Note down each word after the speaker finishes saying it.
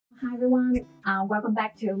Hi everyone, welcome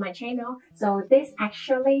back to my channel. So this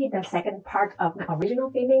actually the second part of my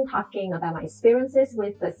original filming talking about my experiences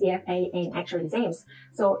with the CFA and Actuarial Exams.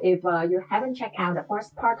 So if you haven't checked out the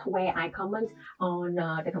first part where I comment on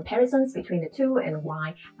the comparisons between the two and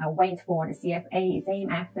why I went for the CFA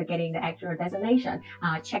exam after getting the actual designation,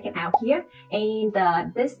 check it out here. And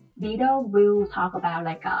this video will talk about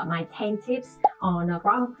my 10 tips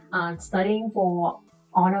on studying for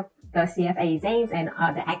all of the CFA exams and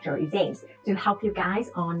the actual exams to help you guys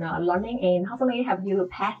on learning and hopefully help you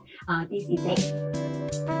pass these exams.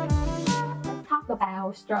 Let's talk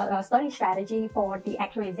about study strategy for the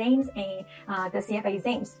actual exams and the CFA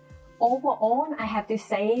exams. Overall, I have to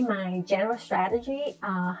say my general strategy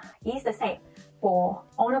is the same for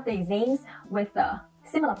all of the exams with a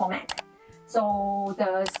similar format. So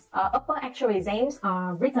the upper actual exams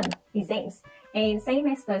are written exams, and same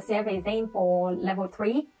as the CFA exam for level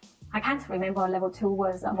 3. I can't remember level 2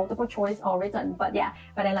 was multiple choice or written, but yeah.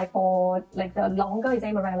 But then for the longer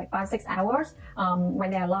exam around 5-6 hours,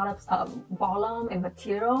 when there are a lot of volume and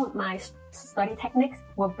material, my study techniques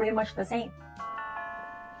were pretty much the same.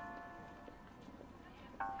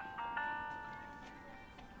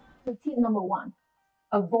 So tip number 1,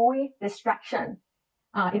 avoid distraction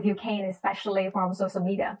if you can, especially from social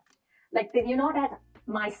media. Did you know that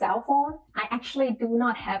my cell phone, I actually do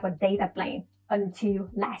not have a data plan until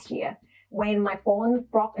last year, when my phone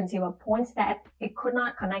broke until a point that it could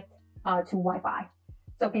not connect to Wi-Fi.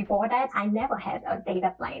 So before that, I never had a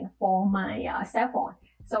data plan for my cell phone.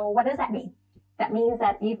 So what does that mean? That means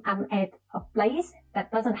that if I'm at a place that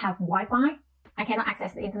doesn't have Wi-Fi, I cannot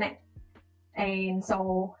access the internet. And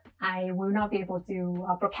so I will not be able to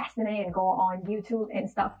procrastinate and go on YouTube and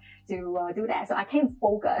stuff to do that. So I can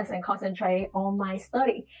focus and concentrate on my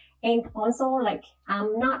study. And also,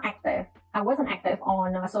 I'm not active. I wasn't active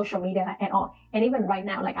on social media at all. And even right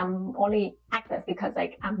now, I'm only active because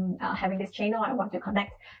I'm having this channel. I want to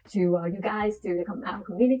connect to you guys, to the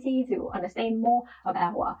community, to understand more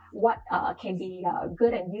about what can be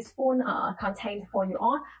good and useful content for you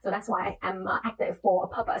all. So that's why I'm active for a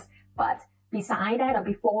purpose. But beside that or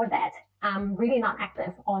before that, I'm really not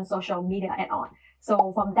active on social media at all.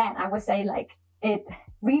 So from that, I would say it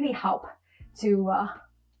really helped to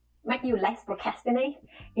make you less procrastinate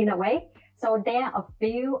in a way. So there are a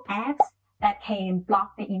few apps that can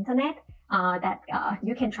block the internet that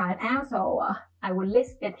you can try it out. So I will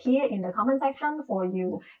list it here in the comment section for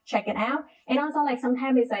you check it out. And also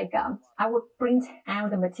sometimes it's I would print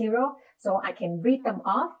out the material so I can read them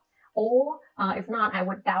off. Or if not, I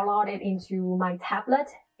would download it into my tablet.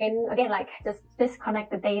 And again, just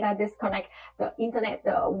disconnect the data, disconnect the internet,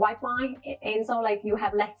 the Wi-Fi. And so you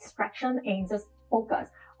have less distraction and just focus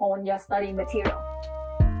on your study material.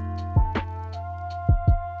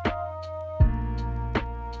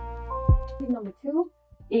 Tip number 2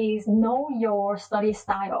 is know your study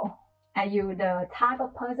style. Are you the type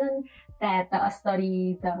of person that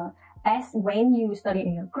study the best when you study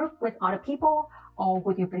in a group with other people? Or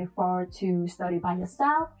would you prefer to study by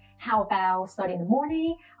yourself? How about study in the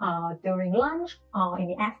morning, during lunch, in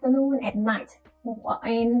the afternoon, at night?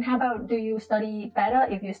 And how about do you study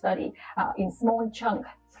better if you study in small chunks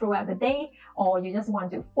throughout the day, or you just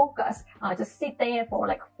want to focus, just sit there for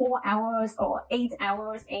 4 hours or 8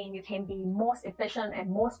 hours, and you can be most efficient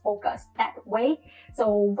and most focused that way? So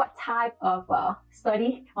what type of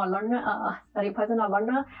study or learner, study person or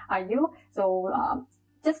learner are you? So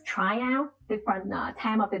just try out different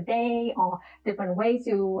time of the day or different ways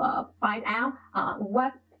to find out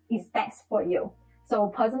what is best for you. So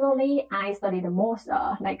personally, I study the most,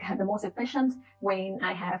 the most efficient when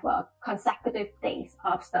I have consecutive days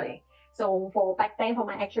of study. So for back then, for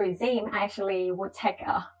my actual exam, I actually would take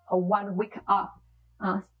a 1 week off.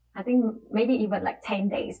 I think maybe even 10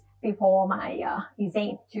 days before my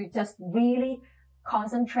exam to just really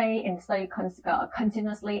concentrate and study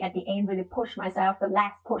continuously at the end, really push myself, the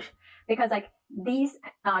last push. Because these,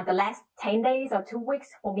 the last 10 days or 2 weeks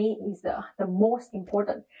for me is the most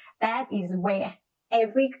important. That is where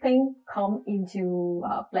everything comes into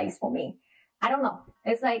place for me. I don't know.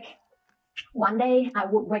 It's one day I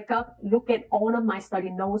would wake up, look at all of my study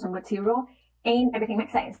notes and material, and everything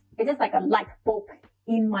makes sense. It's just like a light bulb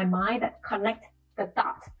in my mind that connect the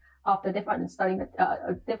dots of the different study,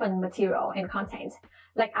 different material and content.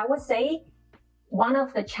 I would say one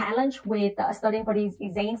of the challenge with studying for these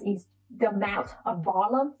exams is the amount of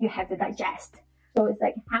volume you have to digest. So it's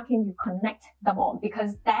how can you connect them all?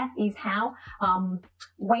 Because that is how,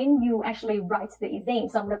 when you actually write the exam,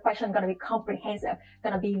 some of the questions are going to be comprehensive,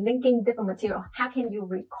 going to be linking different material. How can you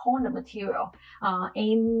recall the material?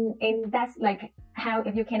 And that's how,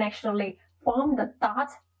 if you can actually form the thought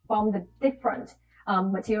from the different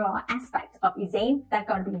material aspects of exam, that's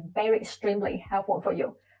going to be very extremely helpful for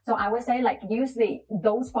you. So I would say like usually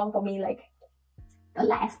those form for me like the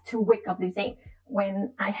last 2 weeks of the exam.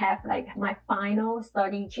 When I have like my final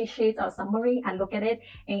study cheat sheets or summary, I look at it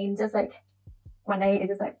and just like one day it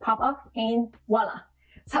just like pop up and voila.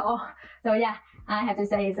 So yeah, I have to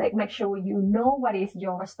say it's like make sure you know what is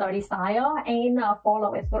your study style and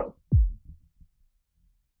follow it through.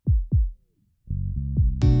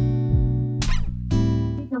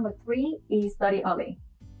 Number 3 is study early.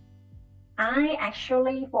 I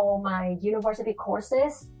actually, for my university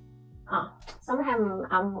courses, sometimes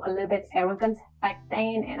I'm a little bit arrogant back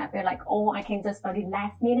then, and I feel like, oh, I can just study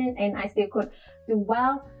last minute and I still could do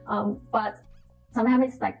well. But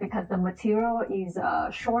sometimes it's like because the material is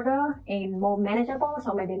shorter and more manageable,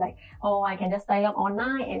 so maybe like, oh, I can just stay up all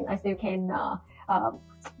night and I still can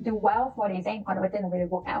do well for the exam, but it didn't really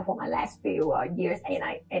work out for my last few years,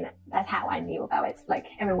 and that's how I knew about it. Like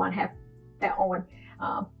everyone have their own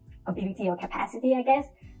ability or capacity, I guess.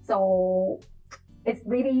 So it's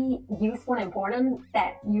really useful and important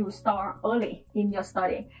that you start early in your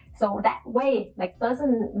study. So that way, like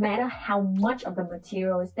doesn't matter how much of the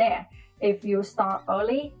material is there. If you start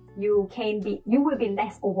early, you will be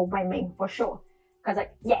less overwhelming for sure. Because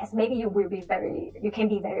like, yes, maybe you can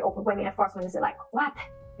be very overwhelming at first when you say like, what?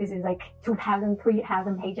 This is like 2,000,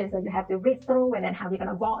 3,000 pages that you have to read through, and then how you're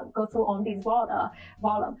gonna go through all these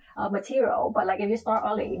volume material. But like if you start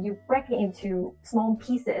early, you break it into small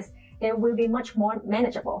pieces, it will be much more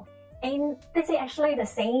manageable. And this is actually the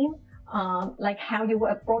same like how you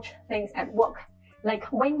will approach things at work. Like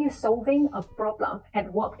when you're solving a problem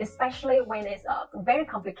at work, especially when it's a very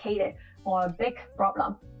complicated or a big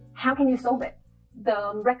problem, how can you solve it?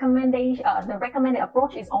 The recommended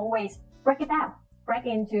approach is always break it down, break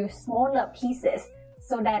into smaller pieces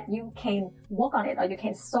so that you can work on it, or you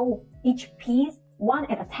can solve each piece one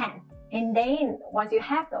at a time. And then once you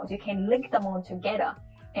have those, you can link them all together.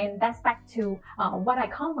 And that's back to what I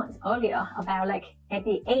commented earlier about like at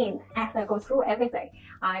the end, after I go through everything,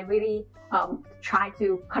 I really try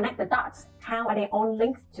to connect the dots. How are they all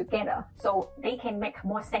linked together so they can make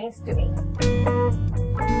more sense to me?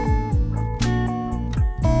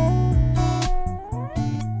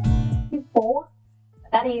 Four,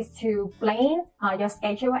 that is to plan your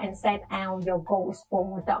schedule and set out your goals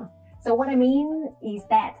for them. So what I mean is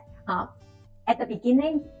that at the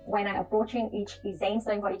beginning, when I'm approaching each exam,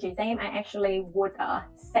 studying for each exam, I actually would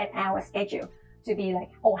set out a schedule to be like,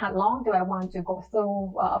 oh, how long do I want to go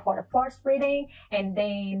through for the first reading, and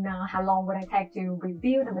then how long would I take to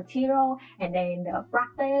review the material, and then the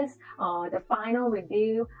practice, the final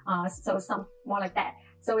review, so some more like that.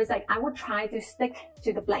 So it's like I would try to stick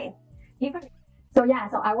to the plan.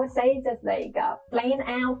 So I would say just like plan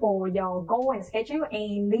out for your goal and schedule,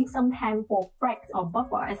 and leave some time for breaks or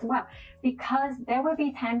buffer as well, because there will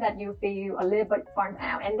be time that you feel a little bit burnt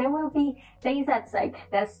out, and there will be days that's like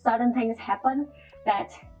there's certain things happen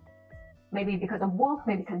that maybe because of work,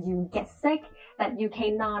 maybe because you get sick, that you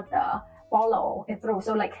cannot follow it through.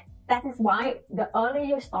 So like that is why the earlier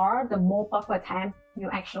you start, the more buffer time you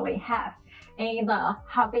actually have. And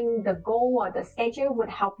having the goal or the schedule would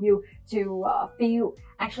help you to feel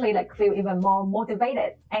even more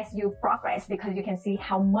motivated as you progress, because you can see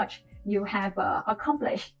how much you have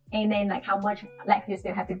accomplished, and then like how much left you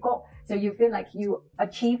still have to go. So you feel like you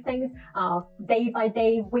achieve things day by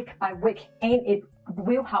day, week by week, and it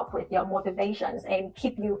will help with your motivations and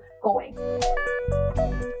keep you going.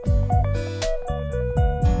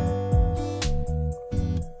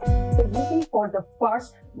 So usually for the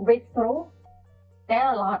first read through, there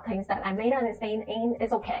are a lot of things that I may not understand, and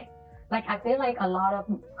it's okay. Like I feel like a lot of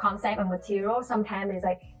concept and material sometimes is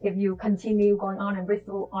like if you continue going on and read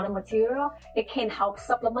through all the material, it can help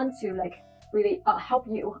supplement to like really help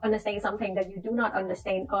you understand something that you do not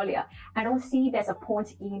understand earlier. I don't see there's a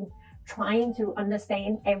point in trying to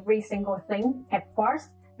understand every single thing at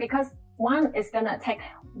first, because one, it's gonna take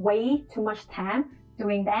way too much time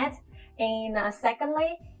doing that, and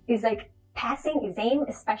secondly, is like passing exam,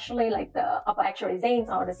 especially like the upper actuary exams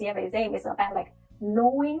or the CFA exam, is about like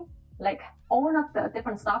knowing like all of the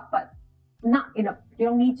different stuff, but not you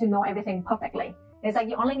don't need to know everything perfectly. It's like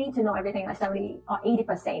you only need to know everything like 70 or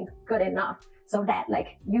 80% good enough, so that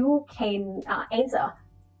like you can answer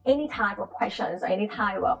any type of questions or any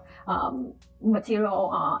type of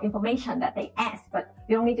material information that they ask, but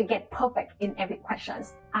you don't need to get perfect in every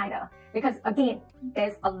questions either. Because again,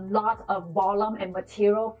 there's a lot of volume and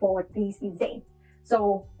material for these exams.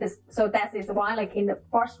 So that is why like in the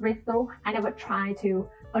first read through, I never try to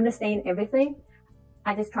understand everything.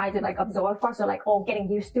 I just try to like absorb first, so like getting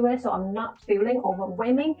used to it, so I'm not feeling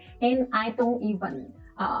overwhelming, and I don't even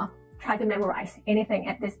try to memorize anything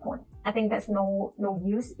at this point. I think there's no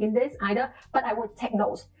use in this either, but I would take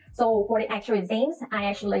notes. So for the actual exams, I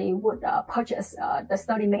actually would purchase the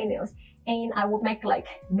study manuals, and I would make like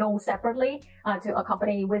notes separately to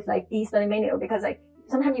accompany with like the study manual, because like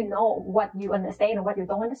sometimes you know what you understand and what you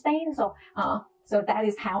don't understand. So so that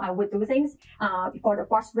is how I would do things for the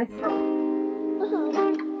first read through.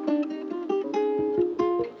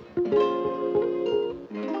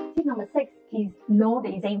 Tip number 6 is know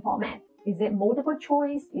the exam format. Is it multiple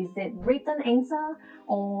choice? Is it written answer?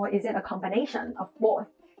 Or is it a combination of both?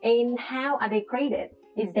 And how are they graded?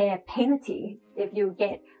 Is there a penalty if you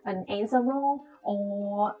get an answer wrong,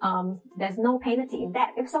 or there's no penalty in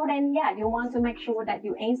that? If so, then yeah, you want to make sure that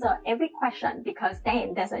you answer every question, because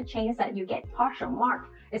then there's a chance that you get partial mark,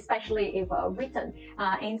 especially if a written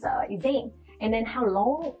answer exam. And then how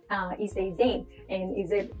long is the exam? And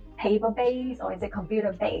is it paper-based or is it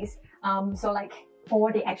computer-based? So like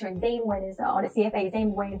for the actual exam, when it's or the CFA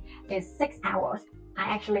exam, when it's 6 hours, I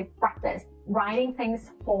actually practice writing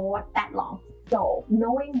things for that long. So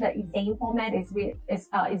knowing the exam format is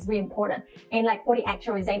really important. And like for the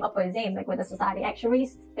actual exam, upper exam, like with the society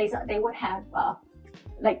actuaries, they would have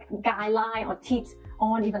like guideline or tips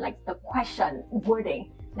on even like the question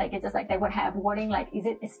wording. Like it's just like they would have wording like, is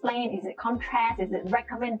it explain, is it contrast, is it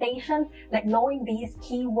recommendation? Like knowing these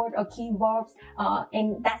keyword or keywords,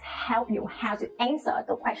 and that help you how to answer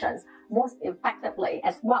the questions most effectively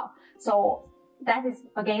as well. So that is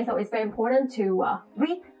again, so it's very important to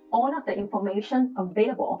read all of the information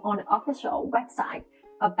available on the official website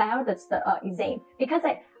about the exam, because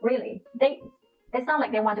it's not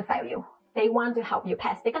like they want to fail you. They want to help you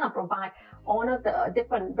pass. They're gonna provide all of the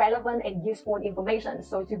different relevant and useful information,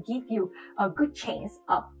 so to give you a good chance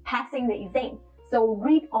of passing the exam. So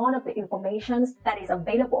read all of the information that is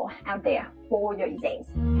available out there for your exams.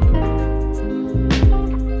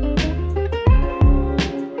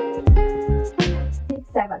 Tip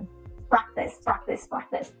 7, practice.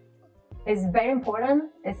 It's very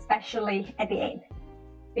important, especially at the end,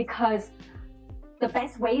 because the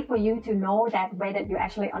best way for you to know that whether you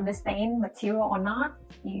actually understand material or not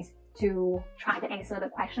is to try to answer the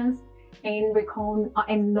questions and recall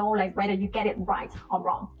and know like whether you get it right or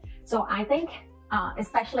wrong. So I think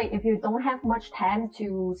especially if you don't have much time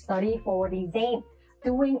to study for the exam,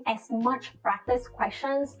 doing as much practice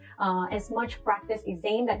questions, as much practice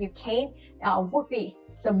exam that you can would be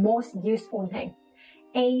the most useful thing.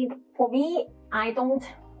 And for me, I don't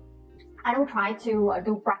try to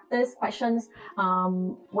do practice questions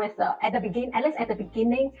with at least at the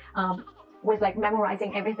beginning with like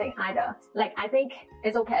memorizing everything either. Like I think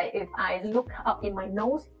it's okay if I look up in my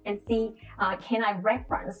notes and see can I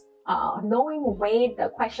reference knowing where the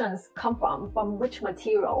questions come from which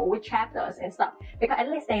material, which chapters and stuff, because at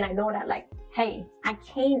least then I know that like, hey, I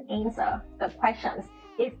can answer the questions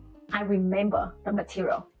if I remember the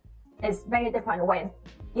material. It's very different when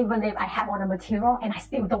even if I have all the material and I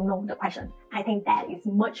still don't know the question. I think that is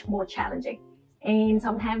much more challenging. And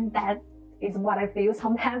sometimes that is what I feel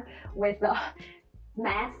sometimes with the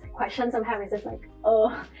math questions. Sometimes it's just like,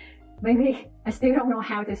 maybe I still don't know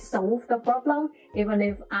how to solve the problem, even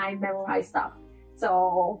if I memorize stuff.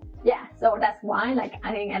 So yeah, so that's why like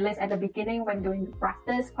I think at least at the beginning when doing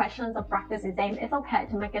practice questions or practice exam, it's okay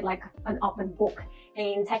to make it like an open book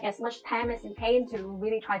and take as much time as you can to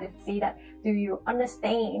really try to see that do you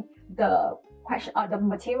understand the question or the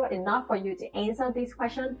material enough for you to answer this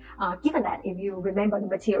question, given that if you remember the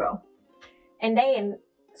material. And then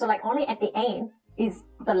so like only at the end is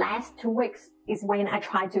the last 2 weeks is when I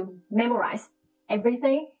try to memorize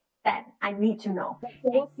everything that I need to know.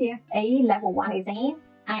 For CFA level 1 exam,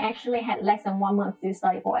 I actually had less than 1 month to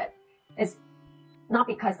study for it. It's not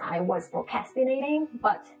because I was procrastinating,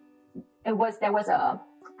 but there was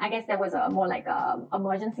a more like a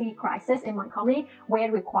emergency crisis in my company where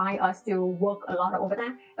it required us to work a lot of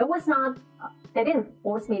overtime. It was not, they didn't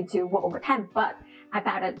force me to work overtime, but I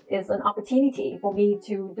found it is an opportunity for me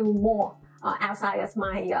to do more outside of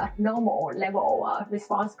my normal level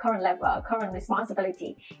current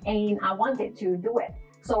responsibility, and I wanted to do it.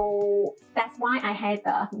 So that's why I had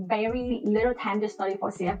very little time to study for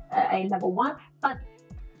CFA level 1, but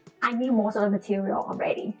I knew most of the material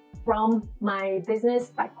already from my business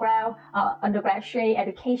background, undergraduate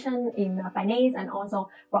education in finance, and also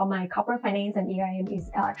from my corporate finance and EIM is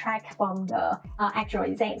track from the actual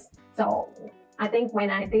exams. So I think when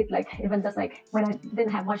I did like, even just like when I didn't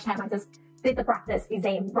have much time, I just did the practice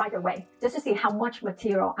exam right away just to see how much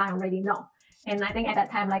material I already know. And I think at that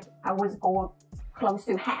time, like I was over close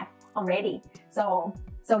to half already. So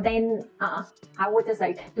then I would just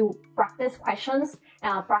like do practice questions,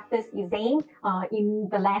 practice exam in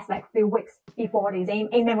the last like few weeks before the exam,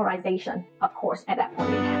 and memorization, of course, at that point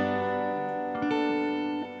in time.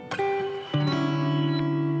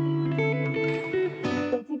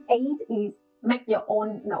 So tip 8 is make your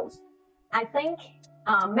own notes. I think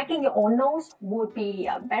making your own notes would be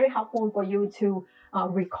very helpful for you to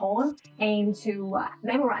recall and to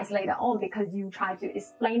memorize later on, because you try to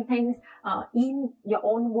explain things in your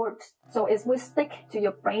own words. So it will stick to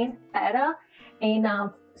your brain better. And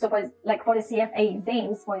so for the CFA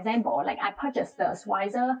exams, for example, like I purchased the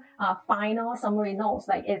Schweizer final summary notes,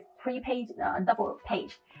 like it's 3-page, double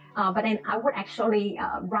page. But then I would actually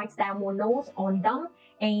write down more notes on them,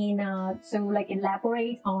 and to like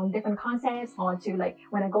elaborate on different concepts, or to like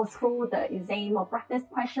when I go through the exam or practice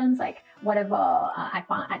questions, like whatever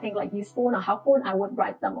I think like useful or helpful, I would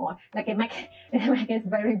write them on. Like it makes it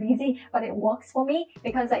very busy, but it works for me,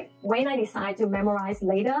 because like when I decide to memorize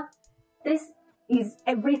later, this is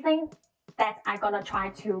everything that I'm gonna try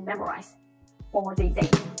to memorize for the exam.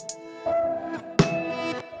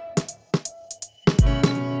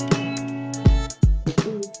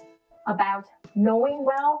 About knowing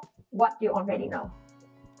well what you already know.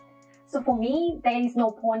 So for me, there is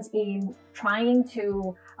no point in trying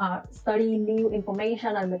to study new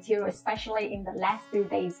information and material, especially in the last few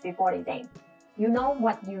days before the exam. You know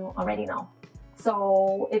what you already know.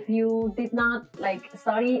 So if you did not like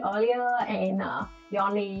study earlier and you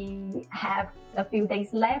only have a few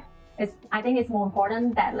days left, I think it's more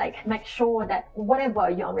important that like make sure that whatever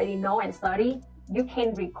you already know and study, you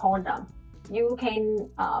can recall them. You can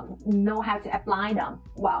know how to apply them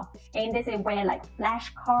well. And this is where like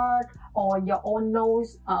flashcard or your own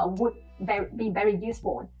notes would be very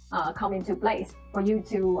useful come into place for you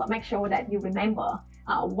to make sure that you remember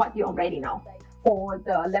what you already know. For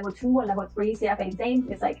the level 2 or level 3 CFA exams,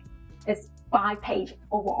 it's 5-page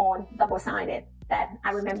overall double-sided that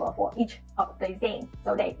I remember for each of the exam.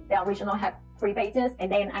 So the original have 3 pages,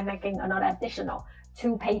 and then I'm making another additional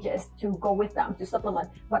 2 pages to go with them to supplement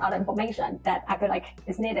what other information that I feel like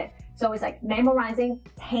is needed. So it's like memorizing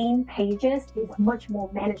 10 pages is much more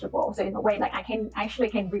manageable. So in a way, like I can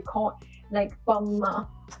recall like from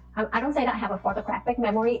I don't say that I have a photographic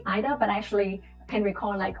memory either, but I actually can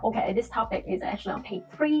recall like, okay, this topic is actually on page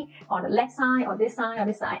 3 on the left side or this side or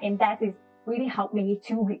this side, and that is really helped me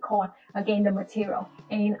to record again the material.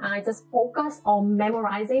 And I just focus on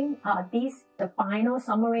memorizing the final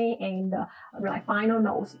summary and the like final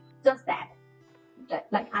notes. Just that.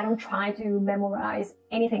 Like I don't try to memorize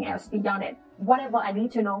anything else beyond it. Whatever I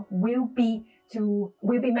need to know will be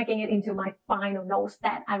making it into my final notes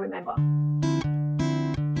that I remember.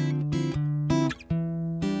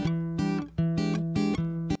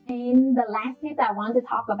 And the last tip that I want to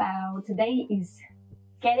talk about today is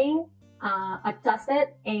getting adjusted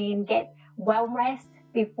and get well rest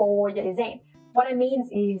before your exam. What it means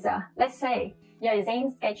is, let's say your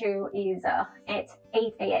exam schedule is at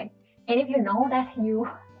 8 a.m. And if you know that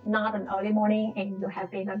you're not an early morning and you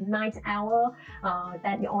have been a night owl,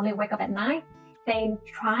 that you only wake up at night, then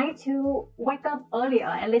try to wake up earlier,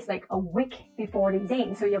 at least like a week before the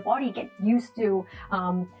exam, so your body gets used to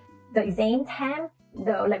the exam time,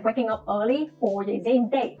 like waking up early for the exam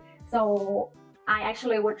day. So I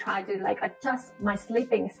actually would try to like adjust my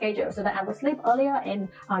sleeping schedule so that I would sleep earlier and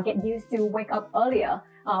get used to wake up earlier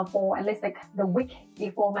for at least like the week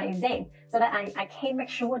before my exam, so that I can make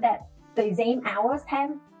sure that the exam hours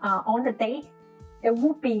time on the day, it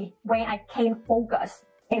would be where I can focus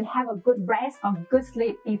and have a good rest or good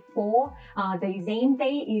sleep before the exam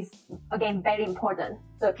day is again very important.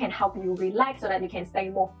 So it can help you relax so that you can stay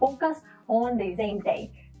more focused on the exam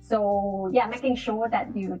day. So yeah, making sure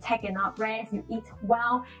that you take enough rest, you eat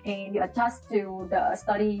well, and you adjust to the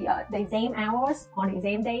the exam hours on the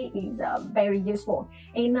exam day is very useful.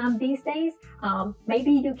 And these days,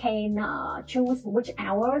 maybe you can choose which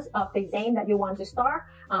hours of the exam that you want to start.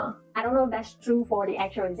 I don't know if that's true for the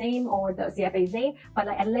actual exam or the CFA exam, but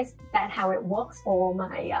like at least that's how it works for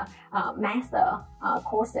my master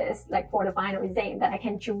courses, like for the final exam, that I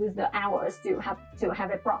can choose the hours to have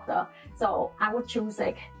it proctor. So I would choose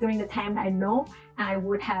like during the time I know I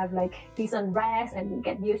would have like decent rest and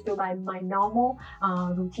get used to my normal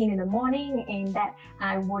routine in the morning, and that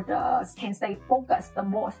I would can stay focused the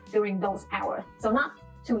most during those hours. So not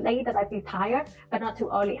too late that I feel tired, but not too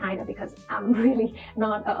early either, because I'm really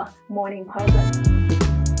not a morning person.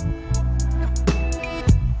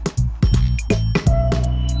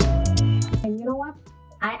 And you know what?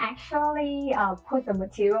 I actually put the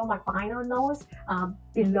material, my final notes,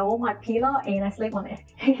 below my pillow, and I sleep on it.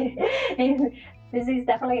 And This is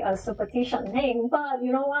definitely a superstition thing, but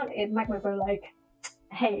you know what? It makes me feel like,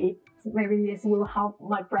 hey, maybe this will help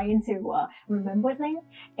my brain to remember things.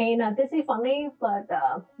 And this is funny, but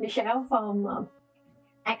Michelle from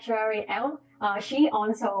Actuarial, she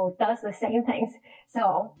also does the same things.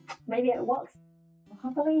 So maybe it works.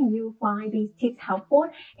 Hopefully you find these tips helpful.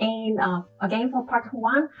 And again, for part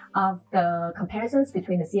 1 of the comparisons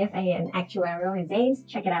between the CFA and actuarial exams,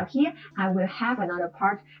 check it out here. I will have another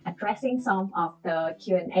part addressing some of the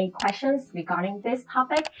Q&A questions regarding this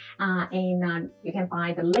topic. And you can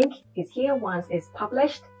find the link is here once it's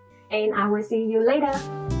published. And I will see you later.